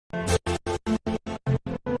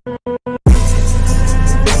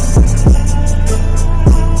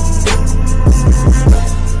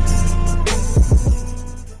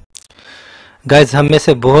Guys हम में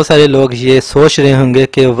से बहुत सारे लोग ये सोच रहे होंगे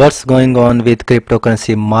कि what's going on with crypto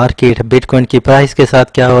currency market, bitcoin की प्राइस के साथ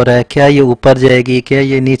क्या हो रहा है, क्या ये ऊपर जाएगी, क्या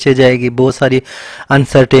ये नीचे जाएगी। बहुत सारी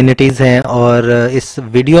अनसर्टेनिटीज़ हैं और इस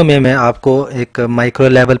वीडियो में मैं आपको एक माइक्रो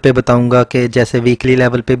लेवल पे बताऊंगा कि जैसे वीकली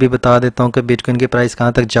लेवल पे भी बता देता हूं कि बिटकॉइन की प्राइस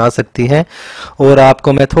कहां तक जा सकती है, और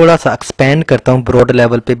आपको मैं थोड़ा सा एक्सपेंड करता हूं, ब्रॉड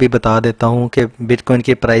लेवल पे भी बता देता हूं कि बिटकॉइन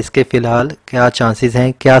की प्राइस के फ़िलहाल क्या चांसेस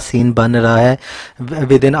हैं, क्या सीन बन रहा है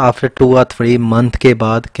विद इन आफ्टर 2 और 3 मंथ के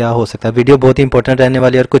बाद क्या हो सकता है। वीडियो बहुत ही इंपॉर्टेंट रहने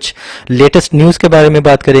वाली है और कुछ लेटेस्ट न्यूज़ के बारे में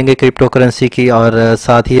बात करेंगे क्रिप्टो करेंसी की, और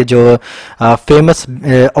साथ ही जो फेमस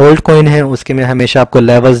ओल्ड कॉइन है उसके मैं हमेशा आपको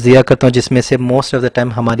लेवल्स दिया करता हूँ, जिसमें से मोस्ट ऑफ द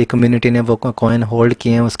टाइम हमारी कम्युनिटी ने वो कॉइन होल्ड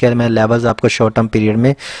किए हैं। उसके मैं लेवल्स आपको शॉर्ट टर्म पीरियड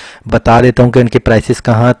में बता देता हूँ कि उनकी प्राइसेस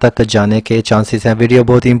कहाँ तक जाने के चांसेस हैं। वीडियो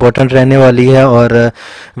बहुत ही इंपॉर्टेंट रहने वाली है और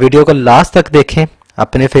वीडियो को लास्ट तक देखें।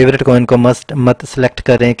 अपने फेवरेट कॉइन को मत सेलेक्ट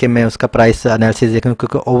करें कि मैं उसका प्राइस एनालिसिस देखूं,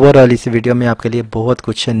 क्योंकि ओवरऑल इस वीडियो में आपके लिए बहुत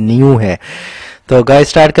कुछ न्यू है। तो गाइस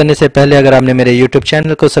स्टार्ट करने से पहले अगर आपने मेरे YouTube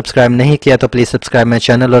चैनल को सब्सक्राइब नहीं किया तो प्लीज़ सब्सक्राइब माय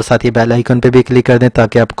चैनल और साथ ही बेल आइकन पे भी क्लिक कर दें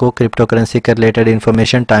ताकि आपको क्रिप्टो करेंसी के related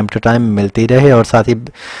information time to time मिलती रहे। और साथ ही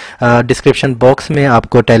डिस्क्रिप्शन बॉक्स में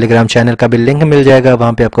आपको टेलीग्राम चैनल का भी लिंक मिल जाएगा,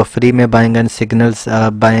 वहाँ पे आपको फ्री में बाइंग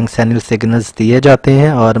सेल सिग्नल्स दिए जाते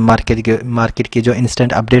हैं और मार्केट की जो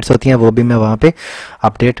इंस्टेंट अपडेट्स होती हैं वो भी मैं वहाँ पे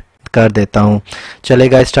अपडेट कर देता हूँ।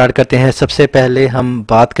 चलेगा स्टार्ट करते हैं। सबसे पहले हम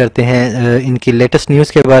बात करते हैं इनकी लेटेस्ट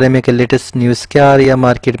न्यूज़ के बारे में कि लेटेस्ट न्यूज़ क्या आ रही है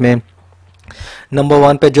मार्केट में। नंबर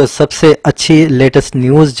 1 पे जो सबसे अच्छी लेटेस्ट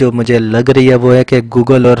न्यूज़ जो मुझे लग रही है वो है कि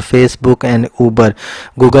गूगल और फेसबुक एंड ऊबर,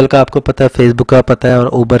 गूगल का आपको पता है, फेसबुक का पता है और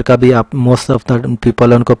ऊबर का भी आप मोस्ट ऑफ द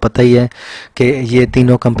पीपल उनको पता ही है कि ये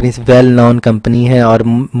तीनों कंपनीज वेल नोन कंपनी है और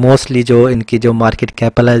मोस्टली जो इनकी जो मार्केट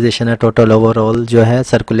कैपिटलाइजेशन है, टोटल ओवरऑल जो है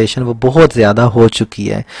सर्कुलेशन वो बहुत ज़्यादा हो चुकी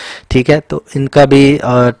है। ठीक है, तो इनका भी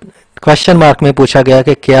क्वेश्चन मार्क में पूछा गया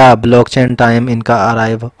कि क्या ब्लॉकचेन टाइम इनका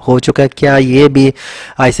अराइव हो चुका है, क्या ये भी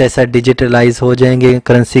ऐसा ऐसा डिजिटलाइज हो जाएंगे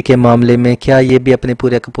करेंसी के मामले में, क्या ये भी अपने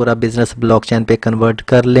पूरे का पूरा बिजनेस ब्लॉकचेन पे कन्वर्ट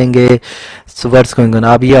कर लेंगे। व्हाट्स गोइंग ऑन,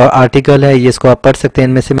 अब ये आर्टिकल है, ये इसको आप पढ़ सकते हैं।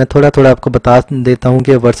 इनमें से मैं थोड़ा थोड़ा आपको बता देता हूँ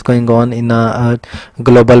कि what's going on in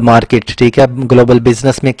global market. ठीक है, ग्लोबल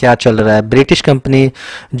बिजनेस में क्या चल रहा है। British company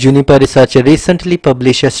Juniper research recently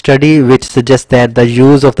publish a study which suggest that the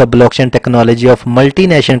use of the blockchain technology of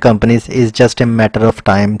multinational company is just a matter of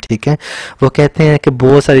time. ठीक है, वो कहते हैं कि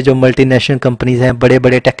बहुत सारी जो मल्टीनेशनल कंपनीज हैं, बड़े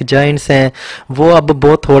बड़े टेक जाइंट्स हैं, वो अब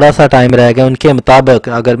बहुत थोड़ा सा टाइम रह गया उनके मुताबिक।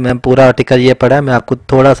 अगर मैं पूरा आर्टिकल ये पढ़ा है, मैं आपको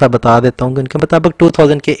थोड़ा सा बता देता हूँ कि उनके मुताबिक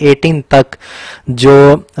 2018 तक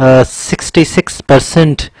जो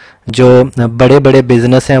 66% जो बड़े बड़े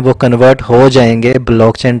बिजनेस हैं वो कन्वर्ट हो जाएंगे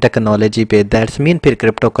ब्लॉकचेन टेक्नोलॉजी पे। दैट्स मीन फिर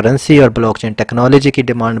क्रिप्टो करेंसी और ब्लॉकचेन टेक्नोलॉजी की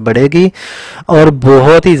डिमांड बढ़ेगी और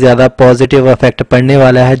बहुत ही ज़्यादा पॉजिटिव इफेक्ट पड़ने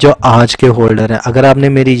वाला है जो आज के होल्डर हैं। अगर आपने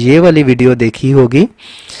मेरी ये वाली वीडियो देखी होगी,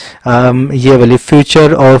 ये वाली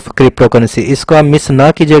फ्यूचर ऑफ क्रिप्टो करेंसी, इसको आप मिस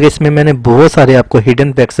ना कीजिएगा। इसमें मैंने बहुत सारे आपको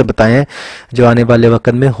हिडन फैक्ट्स बताए हैं जो आने वाले वक्त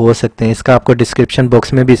में हो सकते हैं। इसका आपको डिस्क्रिप्शन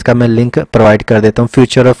बॉक्स में भी इसका मैं लिंक प्रोवाइड कर देता हूँ,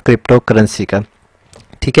 फ्यूचर ऑफ क्रिप्टो करेंसी का।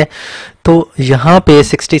 ठीक है, तो यहाँ पे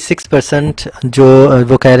 66% जो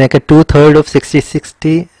वो कह रहे हैं कि 2/3 of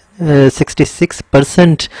 66%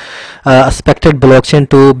 expected blockchain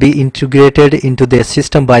to be integrated into their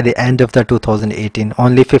system by the end of the 2018.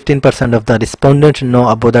 Only 15% of the respondents know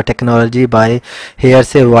about the technology by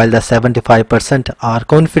hearsay, while the 75% are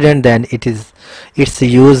confident that its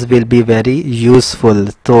use will be very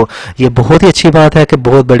useful. तो ये बहुत ही अच्छी बात है कि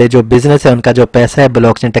बहुत बड़े जो बिजनेस है उनका जो पैसा है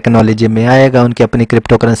ब्लॉकचेन टेक्नोलॉजी में आएगा, उनकी अपनी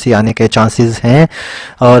क्रिप्टो करेंसी आने के चांसेस हैं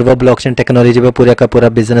और वो ब्लॉकचेन टेक्नोलॉजी पे पूरा का पूरा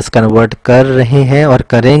बिजनेस कन्वर्ट कर रहे हैं और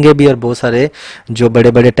करेंगे भी। और बहुत सारे जो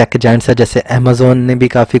बड़े बड़े टेक जाइंट्स हैं जैसे अमेज़न ने भी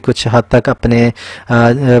काफ़ी कुछ हद तक अपने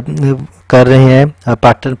कर रहे हैं,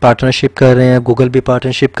 पार्टनरशिप कर रहे हैं, गूगल भी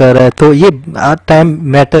पार्टनरशिप कर रहा है। तो ये टाइम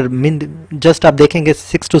मैटर मीन जस्ट आप देखेंगे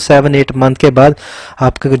 6 to 7-8 मंथ के बाद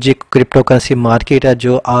आपका जो क्रिप्टो करेंसी मार्केट है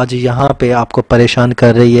जो आज यहाँ पे आपको परेशान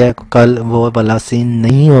कर रही है, कल वो वाला सीन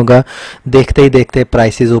नहीं होगा। देखते ही देखते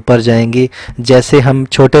प्राइसेस ऊपर जाएंगी। जैसे हम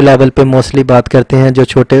छोटे लेवल पे मोस्टली बात करते हैं, जो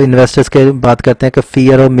छोटे इन्वेस्टर्स के बात करते हैं कि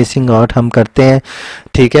फियर ऑफ मिसिंग आउट हम करते हैं।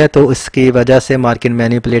 ठीक है, तो इसकी वजह से मार्केट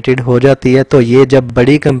मैनिपुलेटेड हो जाती है। तो ये जब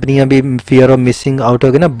बड़ी कंपनियां भी फियर ऑफ मिसिंग आउट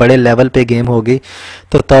होगी ना, बड़े लेवल पे गेम होगी,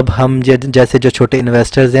 तो तब हम जैसे जो छोटे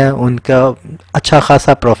इन्वेस्टर्स हैं उनका अच्छा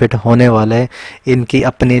खासा प्रॉफिट होने वाला है इनकी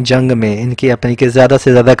अपनी जंग में। इनकी अपनी के ज़्यादा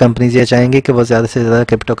से ज़्यादा कंपनीज ये चाहेंगे कि वो ज़्यादा से ज़्यादा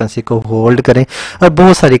क्रिप्टो करेंसी को होल्ड करें और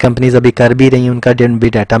बहुत सारी कंपनीज अभी कर भी रही हैं। उनका भी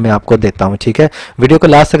डाटा मैं आपको देता हूँ। ठीक है, वीडियो को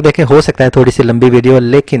लास्ट तक देखें। हो सकता है थोड़ी सी लंबी वीडियो,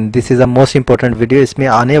 लेकिन this is a most important video. इसमें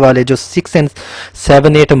आने वाले जो 6 and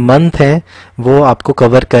 7-8 मंथ हैं वो आपको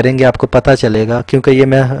कवर करेंगे, आपको पता चलेगा, क्योंकि ये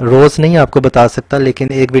मैं रोज़ नहीं आपको बता सकता,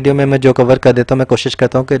 लेकिन एक वीडियो में मैं जो कवर कर देता हूँ मैं कोशिश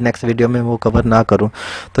करता हूँ कि नेक्स्ट वीडियो में वो कवर ना करूँ।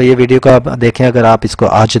 तो ये वीडियो को आप देखें अगर आप इसको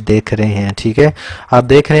आज देख रहे हैं, ठीक है। आप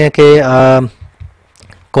देख रहे हैं कि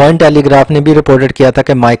कॉइन टेलीग्राफ ने भी रिपोर्टेड किया था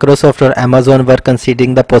कि माइक्रोसॉफ्ट और Amazon were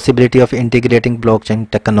considering the possibility of integrating blockchain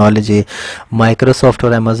technology. Microsoft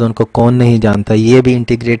और अमेजोन को कौन नहीं जानता, ये भी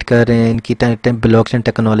इंटीग्रेट कर रहे हैं, इनकी ब्लॉकचेन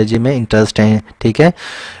टेक्नोलॉजी में इंटरेस्ट है, ठीक है।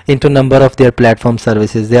 Into number of their platform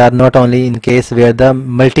services, they are not only in case where the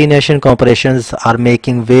multinational corporations are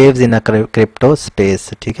making waves in a crypto space,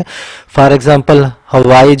 ठीक है। फॉर एग्जांपल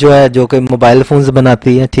हवाई जो है, जो कि मोबाइल फ़ोन्स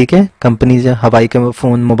बनाती है, ठीक है, कंपनीज हवाई के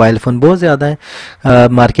फ़ोन, मोबाइल फ़ोन बहुत ज़्यादा हैं,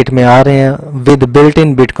 मार्केट में आ रहे हैं with built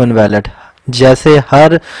in bitcoin wallet. जैसे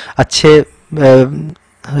हर अच्छे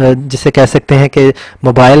जिसे कह सकते हैं कि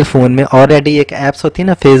मोबाइल फ़ोन में ऑलरेडी एक ऐप्स होती है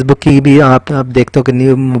ना, फेसबुक की भी आप देखते हो कि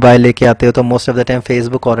न्यू मोबाइल लेके आते हो तो most of the time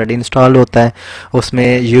Facebook already install होता है,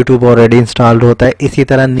 उसमें यूट्यूब ऑलरेडी इंस्टॉल्ड होता है। इसी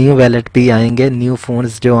तरह न्यू वैलेट भी आएंगे, न्यू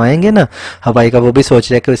फ़ोन्स जो आएंगे ना हवाई का, वो भी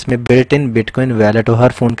सोच रहे हैं कि उसमें बिल्ट इन बिटकॉइन वैलेट हो,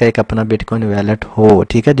 हर फ़ोन का एक अपना बिटकॉइन वैलेट हो,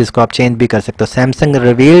 ठीक है, जिसको आप चेंज भी कर सकते हो। Samsung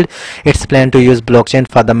revealed its plan to use blockchain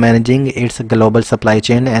for the managing it's global supply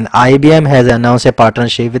chain and IBM has announced A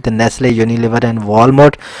partnership with Nestle, Unilever and Walmart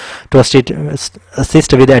to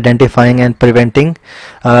assist with identifying and preventing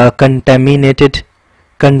contaminated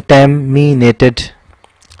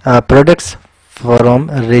products from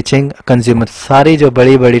reaching consumer. सारी जो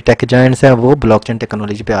बड़ी बड़ी tech giants हैं वो blockchain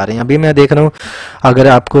technology पे आ रहे हैं। अभी मैं देख रहा हूँ, अगर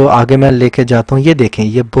आपको आगे मैं लेके जाता हूँ, ये देखें,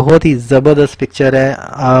 ये बहुत ही ज़बरदस्त पिक्चर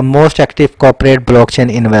है। Most active corporate blockchain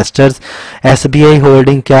investors, SBI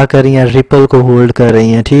holding क्या कर रही हैं, रिपल को होल्ड कर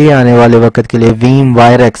रही हैं, ठीक है, आने वाले वक्त के लिए। वीम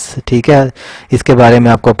वायरक्स, ठीक है, इसके बारे में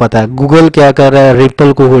आपको पता है। गूगल क्या कर रहा है,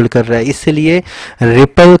 रिपल को होल्ड कर रहा है, इसलिए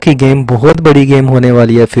रिपल की गेम बहुत बड़ी गेम होने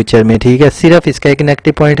वाली है फ्यूचर में, ठीक है। सिर्फ इसका एक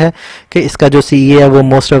नेगेटिव पॉइंट है कि इसका जो सीईओ है वो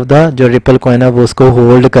मोस्ट ऑफ द जो रिपल कॉइन है वो उसको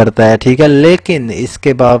होल्ड करता है, ठीक है। लेकिन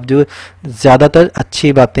इसके बावजूद ज़्यादातर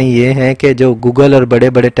अच्छी बातें ये हैं कि जो गूगल और बड़े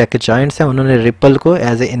बड़े टेक जायंट्स हैं उन्होंने रिपल को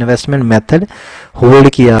as a investment method hold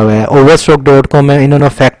किया हुआ है। ओवरस्टॉक.com में इन्होंने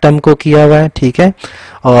फैक्टम को किया हुआ है, ठीक है,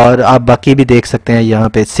 और आप बाकी भी देख सकते हैं यहाँ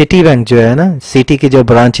पे। सिटी बैंक जो है ना, सिटी की जो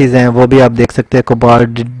ब्रांचेज हैं वो भी आप देख सकते हैं, कोबार,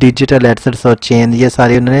 डिजिटल एसेट्स और चेन, ये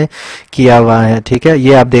सारे उन्होंने किया हुआ है, ठीक है।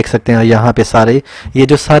 ये आप देख सकते हैं यहाँ पे सारे, ये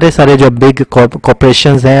जो सारे जो बिग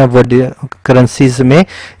कॉर्पोरेशंस हैं वो करेंसीज में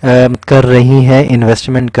कर रही हैं,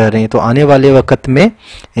 इन्वेस्टमेंट कर रही हैं। तो आने वाले वक्त में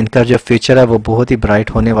इनका जो फ्यूचर है वो बहुत ही ब्राइट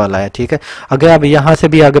होने वाला है, ठीक है। अगर आप यहाँ से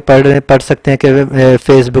भी आगे पढ़ सकते हैं कि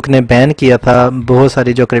फेसबुक ने बैन किया था बहुत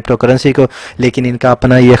सारी जो क्रिप्टो करेंसी को, लेकिन इनका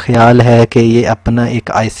अपना ये ख्याल है कि ये अपना एक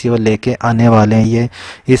ICO लेके आने वाले हैं, ये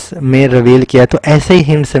इसमें रिवील किया। तो ऐसे ही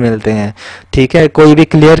हिंट से मिलते हैं, ठीक है, कोई भी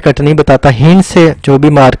क्लियर कट नहीं बताता, हिंट से जो भी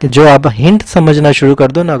मार्केट, जो आप हिंट समझना शुरू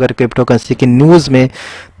कर दो ना अगर क्रिप्टो करेंसी की न्यूज़ में,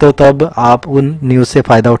 तो तब आप उन न्यूज़ से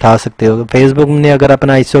फ़ायदा उठा सकते हो। फेसबुक ने अगर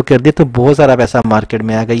अपना ICO कर दी तो बहुत सारा पैसा मार्केट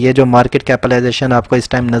में आएगा। ये जो मार्केट कैपिटलाइजेशन आपको इस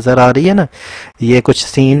टाइम नज़र आ रही है ना, ये कुछ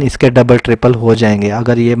सीन इसके डबल ट्रिपल हो जाएंगे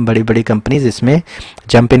अगर ये बड़ी बड़ी कंपनीज इसमें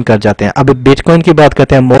जंप इन कर जाते हैं। अब बिटकॉइन की बात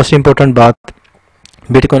करते हैं, मोस्ट इंपॉर्टेंट बात।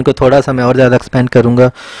 बिटकॉइन को थोड़ा सा मैं और ज़्यादा एक्सपेंड करूंगा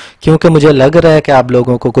क्योंकि मुझे लग रहा है कि आप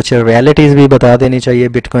लोगों को कुछ रियलिटीज़ भी बता देनी चाहिए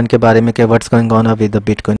बिटकॉइन के बारे में कि what's going on with the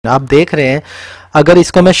bitcoin. आप देख रहे हैं, अगर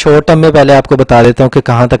इसको मैं शॉर्ट टर्म में पहले आपको बता देता हूँ कि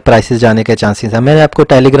कहाँ तक प्राइसेस जाने के चांसेस हैं। मैंने आपको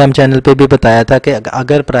टेलीग्राम चैनल पे भी बताया था कि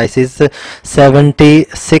अगर प्राइसेस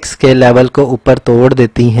 76 के लेवल को ऊपर तोड़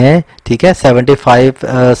देती हैं, ठीक है, 75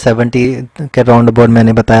 70 के राउंड अबाउट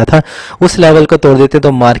मैंने बताया था, उस लेवल को तोड़ देते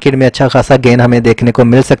तो मार्केट में अच्छा खासा गेन हमें देखने को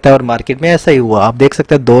मिल सकता है। और मार्केट में ऐसा ही हुआ, आप देख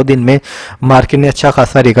सकते हैं 2 दिन में मार्केट ने अच्छा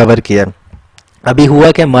खासा रिकवर किया। अभी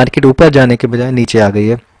हुआ कि मार्केट ऊपर जाने के बजाय नीचे आ गई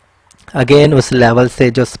है। अगेन उस लेवल से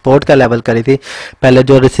जो सपोर्ट का लेवल करी थी, पहले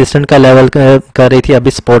जो रेसिस्टेंट का लेवल कर रही थी,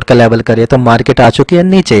 अभी सपोर्ट का लेवल करी है, तो मार्केट आ चुकी है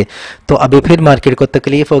नीचे। तो अभी फिर मार्केट को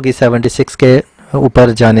तकलीफ होगी 76 के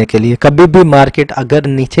ऊपर जाने के लिए। कभी भी मार्केट अगर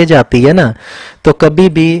नीचे जाती है ना, तो कभी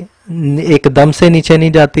भी एकदम से नीचे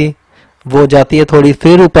नहीं जाती, वो जाती है थोड़ी,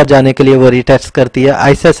 फिर ऊपर जाने के लिए वो रिटेस्ट करती है।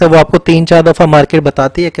 ऐसे ऐसे वो आपको 3-4 दफ़ा मार्केट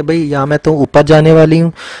बताती है कि भाई या मैं तो ऊपर जाने वाली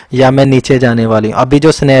हूँ या मैं नीचे जाने वाली हूँ। अभी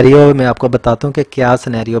जो सिनेरियो मैं आपको बताता हूँ कि क्या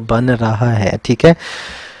सिनेरियो बन रहा है, ठीक है।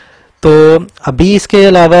 तो अभी इसके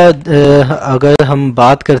अलावा अगर हम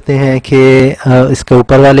बात करते हैं कि इसके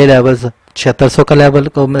ऊपर वाले लेवल्स, 7600 का लेवल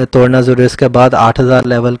को तोड़ना ज़रूरी है। उसके बाद 8000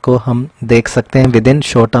 लेवल को हम देख सकते हैं with in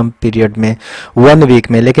short term period में, 1 वीक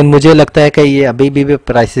में। लेकिन मुझे लगता है कि ये अभी भी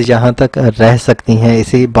प्राइसेस यहाँ तक रह सकती हैं,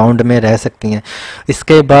 इसी बाउंड में रह सकती हैं।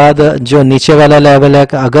 इसके बाद जो नीचे वाला लेवल है,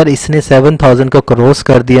 अगर इसने 7000 को क्रॉस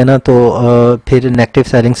कर दिया ना तो फिर नेगेटिव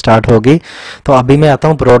सेलिंग स्टार्ट होगी। तो अभी मैं आता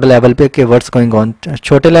हूँ ब्रॉड लेवल पे कि व्हाट्स गोइंग ऑन।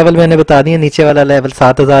 छोटे लेवल मैंने बता दिए, नीचे वाला लेवल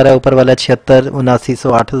 7000 है, ऊपर वाला 76,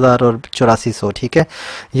 7900, 8000 और 8400। ठीक है,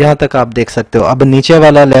 यहाँ तक आप देख सकते हो। अब नीचे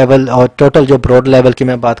वाला लेवल और टोटल जो ब्रॉड लेवल की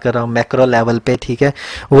मैं बात कर रहा हूँ मैक्रो लेवल पे, ठीक है,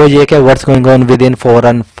 वो ये कि what's going on with in 4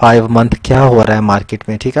 and 5 month, क्या हो रहा है मार्केट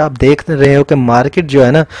में। ठीक है, आप देख रहे हो कि मार्केट जो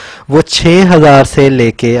है ना वो 6000 से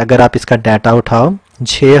लेके, अगर आप इसका डाटा उठाओ,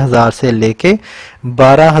 6000 से लेके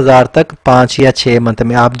 12000 तक 5 या 6 मंथ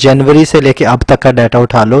में, आप जनवरी से लेके अब तक का डाटा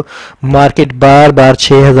उठा लो, मार्केट बार बार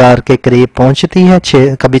 6000 के करीब पहुंचती है।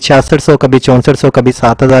 कभी 6600, कभी 6400, कभी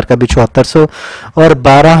 7000, कभी 7400 और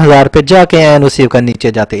 12000 पे जाके एन उसी का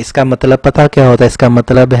नीचे जाते। इसका मतलब पता क्या होता है? इसका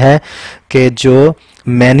मतलब है कि जो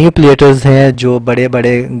मैनिपुलेटर्स हैं, जो बड़े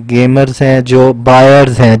बड़े गेमर्स हैं, जो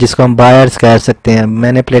बायर्स हैं, जिसको हम बायर्स कह सकते हैं,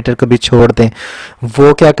 मैनिपुलेटर को भी छोड़ दें,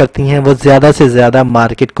 वो क्या करती हैं? वो ज़्यादा से ज़्यादा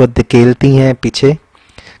मार्केट को धकेलती हैं पीछे,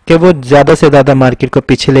 कि वो ज़्यादा से ज़्यादा मार्केट को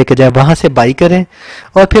पीछे लेके जाए, वहाँ से बाई करें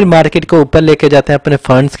और फिर मार्केट को ऊपर लेके जाते हैं अपने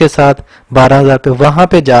फंड्स के साथ 12000 पे, वहाँ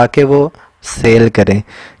पे जाके वो सेल करें।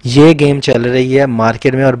 ये गेम चल रही है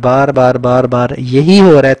मार्केट में और बार बार बार बार यही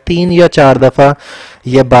हो रहा है। 3 या 4 दफ़ा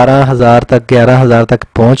ये 12000 तक, 11000 तक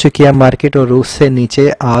पहुंच चुकी है मार्केट और उससे नीचे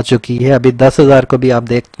आ चुकी है। अभी 10000 को भी आप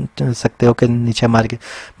देख सकते हो कि नीचे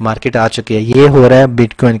मार्केट आ चुकी है। ये हो रहा है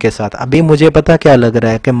बिटकॉइन के साथ। अभी मुझे पता क्या लग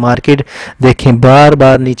रहा है कि मार्केट देखें बार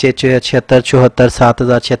बार नीचे 76, 74,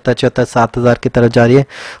 7000, 76, 74, 7000 की तरफ जा रही है।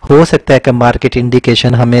 हो सकता है कि मार्केट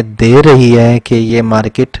इंडिकेशन हमें दे रही है कि ये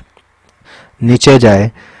मार्केट नीचे जाए,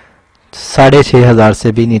 6500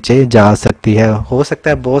 से भी नीचे जा सकती है। हो सकता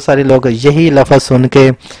है बहुत सारे लोग यही लफ्ज़ सुन के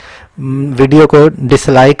वीडियो को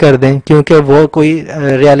डिसलाइक कर दें, क्योंकि वो कोई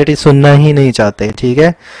रियलिटी सुनना ही नहीं चाहते। ठीक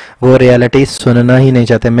है, वो रियलिटी सुनना ही नहीं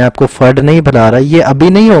चाहते। मैं आपको फर्ड नहीं बना रहा, ये अभी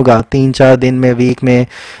नहीं होगा, 3-4 दिन में, वीक में,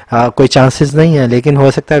 कोई चांसेस नहीं है। लेकिन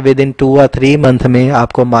हो सकता है विद इन 2 या 3 मंथ में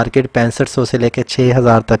आपको मार्केट 6500 से लेकर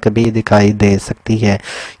 6000 तक भी दिखाई दे सकती है।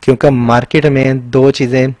 क्योंकि मार्केट में दो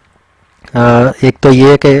चीज़ें, एक तो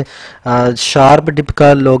ये कि शार्प डिप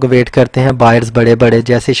का लोग वेट करते हैं, बायर्स बड़े बड़े,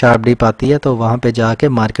 जैसे शार्प डिप आती है तो वहाँ पे जाके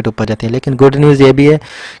मार्केट ऊपर जाती है। लेकिन गुड न्यूज़ ये भी है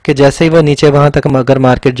कि जैसे ही वो नीचे वहाँ तक अगर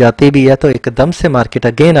मार्केट जाती भी है तो एकदम से मार्केट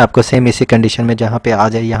अगेन आपको सेम इसी कंडीशन में जहाँ पे आ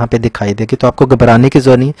जाए यहाँ पे दिखाई देगी। तो आपको घबराने की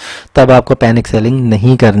जरूरत नहीं, तब आपको पैनिक सेलिंग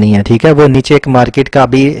नहीं करनी है। ठीक है, वो नीचे एक मार्केट का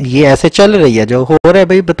अभी ये ऐसे चल रही है, जो हो रहा है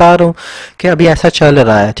भाई बता रहा हूँ कि अभी ऐसा चल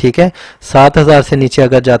रहा है। ठीक है, 7000 से नीचे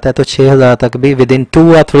अगर जाता है तो 6000 तक भी विद इन 2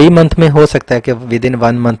 या 3 मंथ में, हो सकता है कि विद इन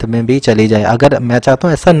 1 मंथ में भी चली जाए। अगर मैं चाहता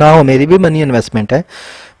हूँ ऐसा ना हो, मेरी भी मनी इन्वेस्टमेंट है,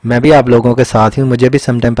 मैं भी आप लोगों के साथ हूँ, मुझे भी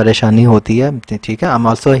समटाइम परेशानी होती है। ठीक है, I am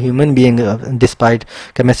also human being, despite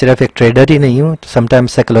कि मैं सिर्फ एक ट्रेडर ही नहीं हूँ, समटाइम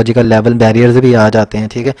साइकोलॉजिकल लेवल बैरियर्स भी आ जाते हैं।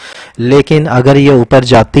 ठीक है, लेकिन अगर ये ऊपर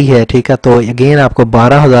जाती है, ठीक है, तो अगेन आपको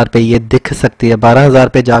 12000 पे ये दिख सकती है। 12000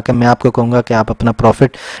 पे जाकर मैं आपको कहूँगा कि आप अपना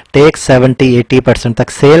प्रॉफिट टेक 70-80% तक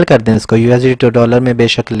सेल कर दें, इसको यूएसडी टू डॉलर में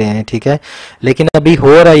बेशक ले आएँ। ठीक है, लेकिन अभी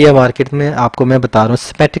हो रहा है ये मार्केट में, आपको मैं बता रहा हूँ,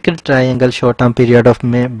 symmetrical triangle short term period of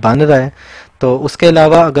में बन रहा है। तो उसके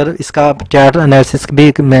अलावा अगर इसका चार्ट एनालिसिस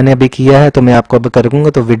भी मैंने अभी किया है तो मैं आपको अब करूँगा,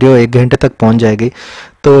 तो वीडियो 1 घंटे तक पहुंच जाएगी।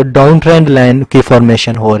 तो डाउन ट्रेंड लाइन की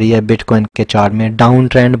फॉर्मेशन हो रही है बिटकॉइन के चार्ट में, डाउन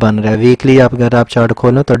ट्रेंड बन रहा है। वीकली अगर आप चार्ट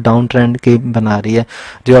खोलो तो डाउन ट्रेंड की बना रही है,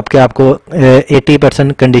 जो आपको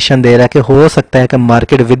 80% कंडीशन दे रहा है कि हो सकता है कि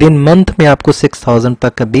मार्केट विद इन मंथ में आपको 6000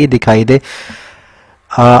 तक भी दिखाई दे।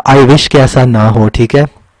 आई विश कि ऐसा ना हो। ठीक है,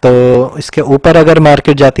 तो इसके ऊपर अगर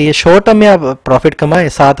मार्केट जाती है, शॉर्ट टर्म में आप प्रॉफिट कमाएं,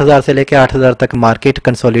 7000 से लेकर 8000 तक मार्केट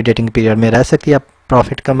कंसोलिडेटिंग पीरियड में रह सकती है, आप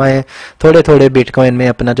प्रॉफिट कमाएं। थोड़े थोड़े बिटकॉइन में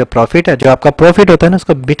अपना जो प्रॉफिट है, जो आपका प्रॉफिट होता है ना,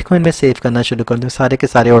 उसको बिटकॉइन में सेव करना शुरू कर दो, सारे के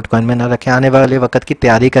सारे ऑल्टकॉइन में ना रखें। आने वाले वक्त की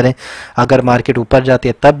तैयारी करें, अगर मार्केट ऊपर जाती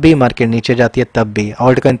है तब भी, मार्केट नीचे जाती है तब भी,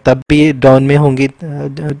 ऑल्टकॉइन तब भी डाउन में होंगी,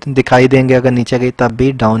 दिखाई देंगे, अगर नीचे गई तब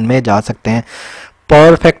भी डाउन में जा सकते हैं।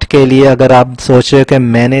 परफेक्ट के लिए अगर आप सोच रहे हो कि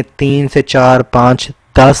मैंने 3 से 4, 5,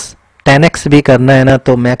 10, 10x भी करना है ना,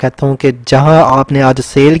 तो मैं कहता हूँ कि जहां आपने आज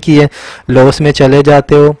सेल की है, लॉस में चले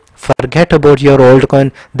जाते हो, forget about your old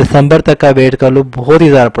coin, दिसंबर तक का वेट कर लो, बहुत ही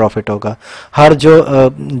ज़्यादा प्रॉफिट होगा। हर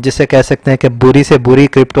जो जिसे कह सकते हैं कि बुरी से बुरी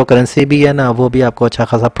क्रिप्टो करेंसी भी है ना, वो भी आपको अच्छा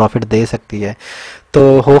खासा प्रॉफिट दे सकती है।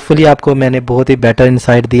 तो होपफुली आपको मैंने बहुत ही बेटर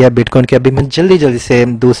इंसाइट दिया बिटकॉइन के। अभी मैं जल्दी से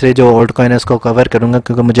दूसरे जो ओल्ड कॉइन है उसको कवर करूँगा,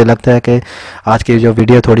 क्योंकि मुझे लगता है कि आज की जो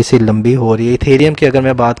वीडियो थोड़ी सी लंबी हो रही है। इथेरियम की अगर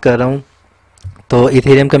मैं बात कर रहा हूँ, तो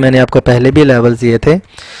इथेरियम के मैंने आपको पहले भी लेवल्स दिए थे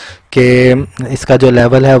कि इसका जो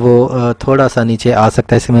लेवल है वो थोड़ा सा नीचे आ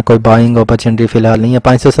सकता है, इसमें कोई बाइंग अपॉर्चुनिटी फ़िलहाल नहीं है।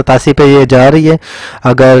 587 पे ये जा रही है,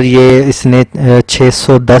 अगर ये इसने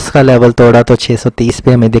 610 का लेवल तोड़ा तो 630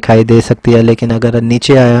 पे हमें दिखाई दे सकती है, लेकिन अगर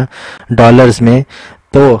नीचे आया डॉलर्स में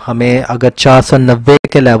तो हमें अगर 490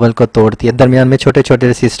 के लेवल को तोड़ती है, दरमियान में छोटे छोटे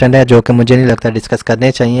रेसिस्टेंट है जो कि मुझे नहीं लगता डिस्कस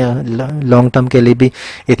करने चाहिए, लॉन्ग टर्म के लिए भी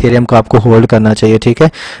इथेरियम को आपको होल्ड करना चाहिए, ठीक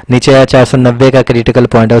है। नीचे आया 490 का क्रिटिकल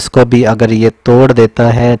पॉइंट है, उसको भी अगर ये तोड़ देता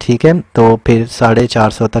है, ठीक है, तो फिर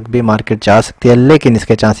 450 तक भी मार्केट जा सकती है, लेकिन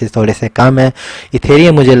इसके चांसेस थोड़े से कम है।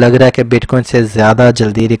 इथेरियम मुझे लग रहा है कि बिटकॉइन से ज़्यादा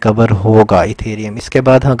जल्दी रिकवर होगा इथेरियम। इसके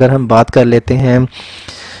बाद अगर हम बात कर लेते हैं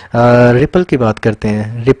रिपल की बात करते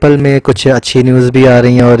हैं। रिपल में कुछ अच्छी न्यूज़ भी आ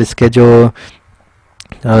रही हैं और इसके जो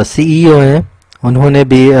सीईओ हैं उन्होंने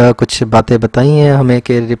भी कुछ बातें बताई हैं हमें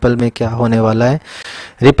कि रिपल में क्या होने वाला है।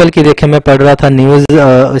 रिपल की देखे मैं पढ़ रहा था न्यूज़,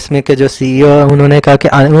 इसमें के जो सीईओ उन्होंने कहा कि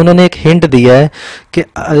उन्होंने एक हिंट दिया है कि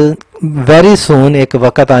वेरी सून एक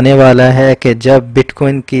वक्त आने वाला है कि जब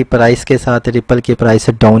बिटकॉइन की प्राइस के साथ रिपल की प्राइस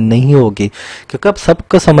डाउन नहीं होगी, क्योंकि अब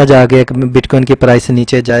सबको समझ आ गया कि बिटकॉइन की प्राइस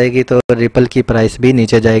नीचे जाएगी तो रिपल की प्राइस भी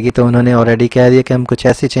नीचे जाएगी। तो उन्होंने ऑलरेडी कह दिया कि हम कुछ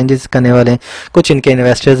ऐसी चेंजेस करने वाले हैं। कुछ इनके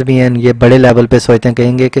इन्वेस्टर्स भी हैं, ये बड़े लेवल पे सोचते हैं,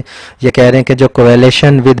 कहेंगे कि ये कह रहे हैं कि जो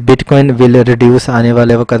correlation with bitcoin will reduce, आने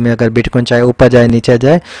वाले वक्त में अगर बिटकॉइन चाहे ऊपर जाए नीचे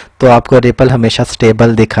जाए तो आपको रिपल हमेशा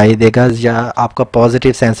स्टेबल दिखाई देगा या आपको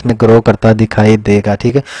पॉजिटिव सेंस में ग्रो करता दिखाई देगा,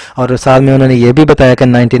 ठीक है। और साथ में उन्होंने ये भी बताया कि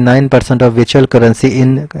 99% of virtual currency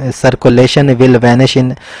in circulation will vanish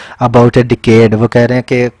in about a decade. वो कह रहे हैं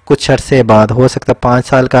कि कुछ अरसे बाद, हो सकता है 5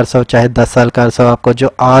 साल का अरसा हो चाहे 10 साल का अरसा हो, आपको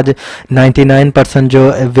जो आज 99% जो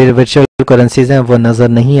वर्चुअल करेंसीज हैं वो नज़र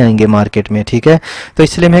नहीं आएंगे मार्केट में, ठीक है। तो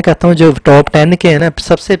इसलिए मैं कहता हूँ जो टॉप 10 के हैं ना,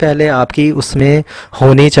 सबसे पहले आपकी उसमें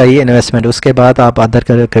होनी चाहिए इन्वेस्टमेंट, उसके बाद आप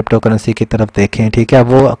अदर क्रिप्टो करेंसी की तरफ देखें, ठीक है।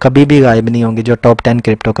 वो कभी भी गायब नहीं होंगी जो टॉप 10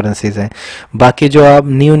 क्रिप्टो करेंसीज हैं। बाकी जो आप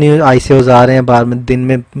न्यू आईसीओज आ रहे हैं बार में, दिन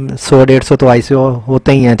में 100-150 तो आईसीओ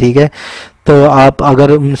होते ही हैं, ठीक है। तो आप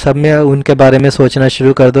अगर उन सब में उनके बारे में सोचना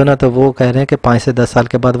शुरू कर दो ना, तो वो कह रहे हैं कि 5 से 10 साल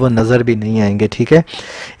के बाद वो नज़र भी नहीं आएंगे, ठीक है।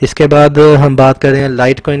 इसके बाद हम बात कर रहे हैं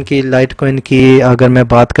लाइटकॉइन की। लाइटकॉइन की अगर मैं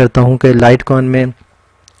बात करता हूँ कि लाइटकॉइन में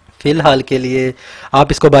फ़िलहाल के लिए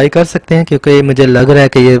आप इसको बाई कर सकते हैं, क्योंकि मुझे लग रहा है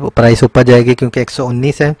कि ये प्राइस ऊपर जाएगी, क्योंकि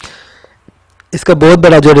 119 है। इसका बहुत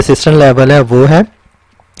बड़ा जो रेसिस्टेंस लेवल है वो है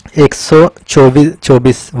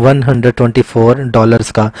 124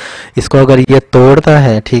 डॉलर्स का। इसको अगर ये तोड़ता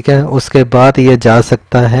है, ठीक है, उसके बाद ये जा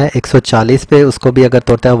सकता है 140 पे, उसको भी अगर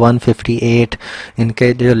तोड़ता है 158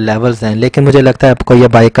 इनके जो लेवल्स हैं। लेकिन मुझे लगता है आपको ये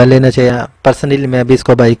बाई कर लेना चाहिए। पर्सनली मैं भी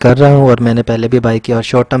इसको बाई कर रहा हूँ और मैंने पहले भी बाई किया और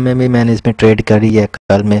शॉर्ट टर्म में भी मैंने इसमें ट्रेड करी है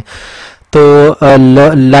कल में। तो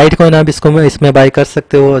लाइटकॉइन आप इसमें बाई कर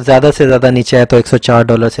सकते हो। ज़्यादा से ज़्यादा नीचे आए तो 104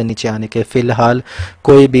 डॉलर से नीचे आने के फ़िलहाल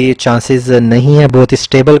कोई भी चांसेस नहीं है। बहुत ही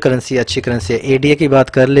स्टेबल करेंसी, अच्छी करेंसी है। एडीए की बात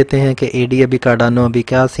कर लेते हैं कि एडीए भी कार्डानो अभी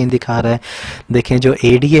क्या सीन दिखा रहा है। देखें जो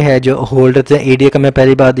एडीए है, जो होल्डर्स हैं एडीए का, मैं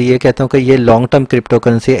पहली बात ये कहता हूँ कि ये लॉन्ग टर्म क्रिप्टो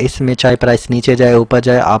करेंसी है। इसमें चाहे प्राइस नीचे जाए ऊपर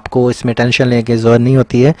जाए, आपको इसमें टेंशन लेने की ज़रूरत नहीं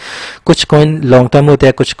होती है। कुछ कॉइन लॉन्ग टर्म होते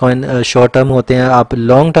हैं, कुछ कॉइन शॉर्ट टर्म होते हैं। आप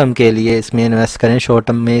लॉन्ग टर्म के लिए इसमें इन्वेस्ट करें, शॉर्ट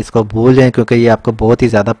टर्म में इसको भूल जाएं, क्योंकि ये आपको बहुत ही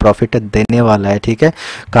ज़्यादा प्रॉफिट देने वाला है, ठीक है।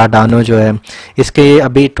 कार्डानो जो है इसके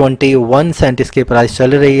अभी 21 सेंट इसकी प्राइस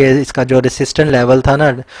चल रही है। इसका जो रेसिस्टेंट लेवल था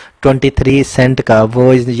ना 23 सेंट का,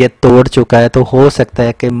 वो ये तोड़ चुका है। तो हो सकता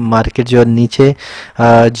है कि मार्केट जो नीचे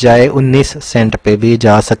जाए 19 सेंट पे भी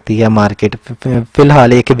जा सकती है मार्केट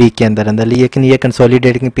फ़िलहाल एक वीक के अंदर अंदर। लेकिन ये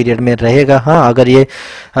कंसोलिडेटिंग पीरियड में रहेगा। हाँ, अगर ये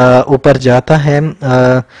ऊपर जाता है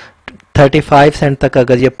 35 सेंट तक,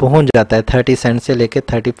 अगर ये पहुंच जाता है 30 सेंट से लेके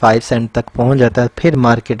 35 सेंट तक पहुंच जाता है, फिर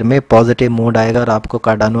मार्केट में पॉजिटिव मूड आएगा और आपको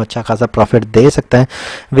कार्डानो अच्छा खासा प्रॉफिट दे सकता है।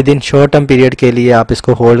 With in short term period के लिए आप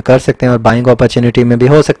इसको होल्ड कर सकते हैं और बाइंग अपॉर्चुनिटी में भी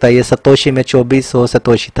हो सकता है ये सतोशी में 2400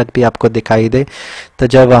 सतोशी तक भी आपको दिखाई दे। तो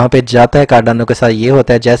जब वहाँ पे जाता है कार्डानो के साथ ये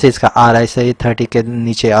होता है, जैसे इसका RSI 30 के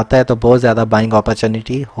नीचे आता है तो बहुत ज़्यादा बाइंग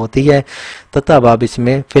अपॉर्चुनिटी होती है। तो तब आप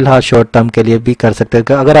इसमें फ़िलहाल शॉर्ट टर्म के लिए भी कर सकते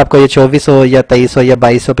हैं। अगर आपको ये 2400 या 2300 या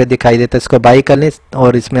 2200 पे दिखाई देता है, इसको बाई कर लें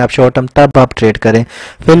और इसमें आप शॉर्ट टर्म तब आप ट्रेड करें।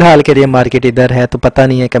 फिलहाल के लिए मार्केट इधर है तो पता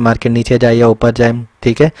नहीं है कि मार्केट नीचे जाए या ऊपर जाए,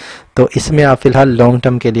 ठीक है। तो इसमें आप फिलहाल लॉन्ग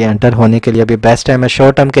टर्म के लिए एंटर होने के लिए अभी बेस्ट टाइम है।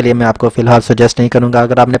 शॉर्ट टर्म के लिए मैं आपको फिलहाल सजेस्ट नहीं करूंगा।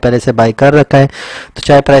 अगर आपने पहले से बाई कर रखा है तो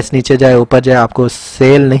चाहे प्राइस नीचे जाए ऊपर जाए, आपको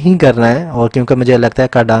सेल नहीं करना है। और क्योंकि मुझे लगता है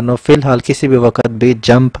कार्डानो फिलहाल किसी भी वक्त भी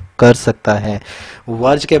जंप कर सकता है।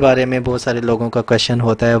 वर्ज के बारे में बहुत सारे लोगों का क्वेश्चन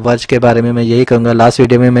होता है। वर्ज के बारे में मैं यही कहूँगा, लास्ट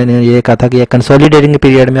वीडियो में मैंने ये कहा था कि ये कंसोलिडेटिंग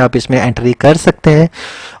पीरियड में आप इसमें एंट्री कर सकते हैं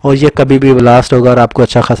और ये कभी भी लास्ट होगा और आपको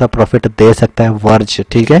अच्छा खासा प्रॉफिट दे सकता है वर्ज,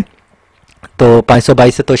 ठीक है। तो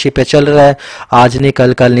 522 सतोशी पे चल रहा है, आज नहीं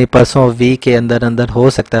कल नहीं परसों वीक के अंदर अंदर हो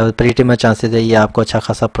सकता है, प्रीटी मच चांसेस है ये आपको अच्छा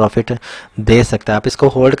खासा प्रॉफिट दे सकता है। आप इसको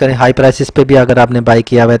होल्ड करें, हाई प्राइसेस पे भी अगर आपने बाई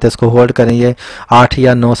किया हुआ है तो इसको होल्ड करें, ये 8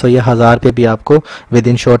 या 900 या 1000 पे भी आपको with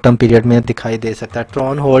in short term period में दिखाई दे सकता है।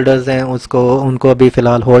 ट्रॉन होल्डर्स हैं उनको अभी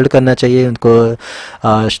फ़िलहाल होल्ड करना चाहिए, उनको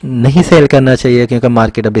नहीं सेल करना चाहिए क्योंकि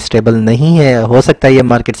मार्केट अभी स्टेबल नहीं है। हो सकता है ये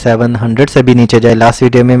मार्केट 700 से भी नीचे जाए, लास्ट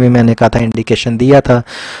वीडियो में भी मैंने कहा था, इंडिकेशन दिया था,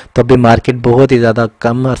 तो अभी मार्केट बहुत ही ज़्यादा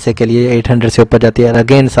कम अरसे के लिए 800 से ऊपर जाती है,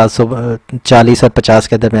 अगेन 740 और 50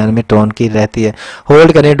 के दरमियान में ट्रॉन की रहती है।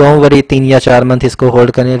 होल्ड करें, डोंट वरी, 3 या 4 मंथ इसको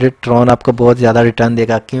होल्ड करें, ट्रॉन आपको बहुत ज़्यादा रिटर्न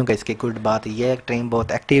देगा क्योंकि इसकी गुड बात यह है ट्रेन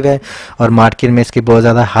बहुत एक्टिव है और मार्केट में इसकी बहुत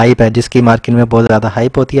ज़्यादा हाइप है। जिसकी मार्केट में बहुत ज़्यादा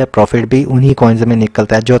हाइप होती है प्रॉफिट भी उन्हीं कॉइन्स में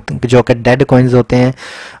निकलता है। जो कि डेड कॉइन्स होते हैं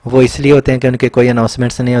वो इसलिए होते हैं कि उनके कोई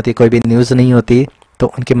अनाउंसमेंट्स नहीं होती, कोई भी न्यूज़ नहीं होती, तो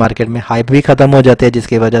उनकी मार्केट में हाइप भी ख़त्म हो जाती है,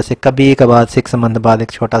 जिसकी वजह से कभी कभार 6 मंथ बाद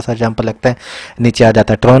एक छोटा सा जंप लगता है, नीचे आ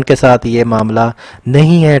जाता है। ट्रॉन के साथ ये मामला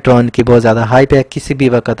नहीं है, ट्रॉन की बहुत ज़्यादा हाइप है, किसी भी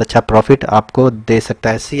वक्त अच्छा प्रॉफिट आपको दे सकता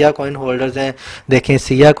है। सिया कॉइन होल्डर्स हैं, देखें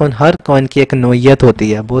सिया कॉइन, हर कॉइन की एक नोयत होती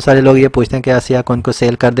है। बहुत सारे लोग ये पूछते हैं कि सिया कॉइन को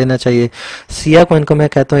सेल कर देना चाहिए। सिया कॉइन को मैं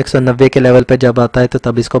कहता हूँ 190 के लेवल पर जब आता है तो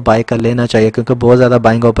तब इसको बाय कर लेना चाहिए, क्योंकि बहुत ज़्यादा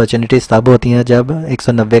बाइंग अपॉर्चुनिटीज़ तब होती हैं जब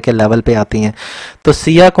 190 के लेवल पर आती हैं। तो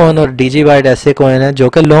सिया कॉइन और डीजी वाइड ऐसे कॉइन हैं जो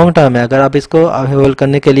कि लॉन्ग टर्म है, अगर आप इसको होल्ड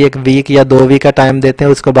करने के लिए 1 वीक या 2 वीक का टाइम देते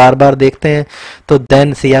हैं, उसको बार बार देखते हैं, तो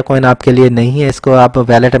देन सिया कॉइन आपके लिए नहीं है। इसको आप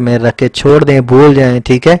वैलेट में रख के छोड़ दें, भूल जाएं,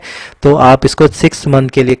 ठीक है। तो आप इसको 6 मंथ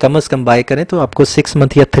के लिए कम से कम बाय करें, तो आपको 6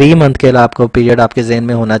 मंथ या 3 मंथ के लिए आपको पीरियड आपके जहन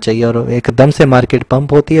में होना चाहिए। और एकदम से मार्केट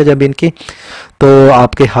पंप होती है जब इनकी, तो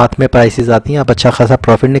आपके हाथ में प्राइसेस आती हैं, आप अच्छा खासा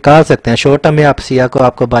प्रॉफिट निकाल सकते हैं। शॉर्ट टर्म में आप सिया को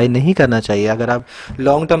आपको बाय नहीं करना चाहिए, अगर आप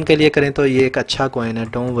लॉन्ग टर्म के लिए करें तो ये एक अच्छा कॉइन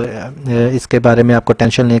है, इसके बारे में आपको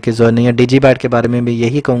टेंशन लेने की जरूरत नहीं है। डीजी बाइट के बारे में भी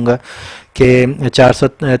यही कहूँगा कि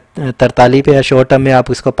 443 पे है, शॉर्ट टर्म में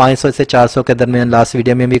आप इसको 500 से 400 के दरमियान, लास्ट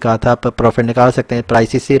वीडियो में भी कहा था, आप प्रॉफिट निकाल सकते हैं।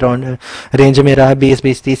 प्राइस इसी रेंज में रहा,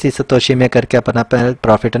 20-30 सतोशी में करके अपना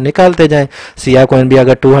प्रॉफिट निकालते जाएं। सिया कॉइन भी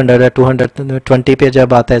अगर 200 है, 220 पे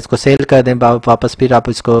जब आता है इसको सेल कर दें, वापस फिर आप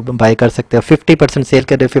इसको बाय कर सकते हैं। 50% सेल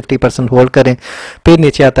करें, 50% होल्ड करें, फिर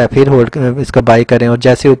नीचे आता है फिर होल्ड इसको बाय करें, और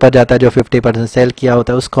जैसे ऊपर जाता है जो 50% सेल किया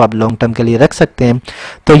होता है उसको आप लॉन्ग टर्म के लिए रख सकते हैं।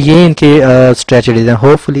 तो ये इनकी स्ट्रेटजीज हैं।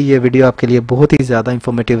 होपफुली ये वीडियो आपके लिए बहुत ही ज़्यादा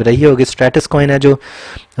इंफॉर्मेटिव रही होगी। स्टेटस कॉइन है जो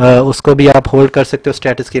उसको भी आप होल्ड कर सकते हो,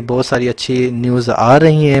 स्टेटस की बहुत सारी अच्छी न्यूज़ आ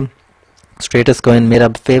रही हैं। स्टेटस कॉइन मेरा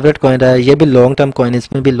फेवरेट कॉइन रहा है, ये भी लॉन्ग टर्म कॉइन,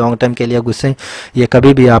 इसमें भी लॉन्ग टर्म के लिए घुसें, ये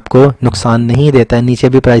कभी भी आपको नुकसान नहीं देता है। नीचे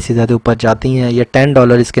भी प्राइसेस ज़्यादा ऊपर जाती हैं। ये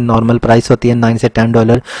 $10 इसकी नॉर्मल प्राइस होती है, 9 से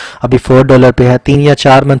 $10, अभी $4 पे है। 3 या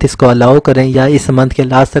 4 मंथ इसको अलाउ करें या इस मंथ के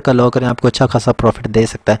लास्ट तक अलाउ करें, आपको अच्छा खासा प्रॉफिट दे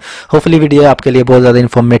सकता है। होपफुली वीडियो आपके लिए बहुत ज़्यादा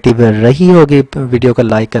इन्फॉर्मेटिव रही होगी। वीडियो को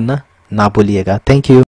लाइक करना ना भूलिएगा। Thank you.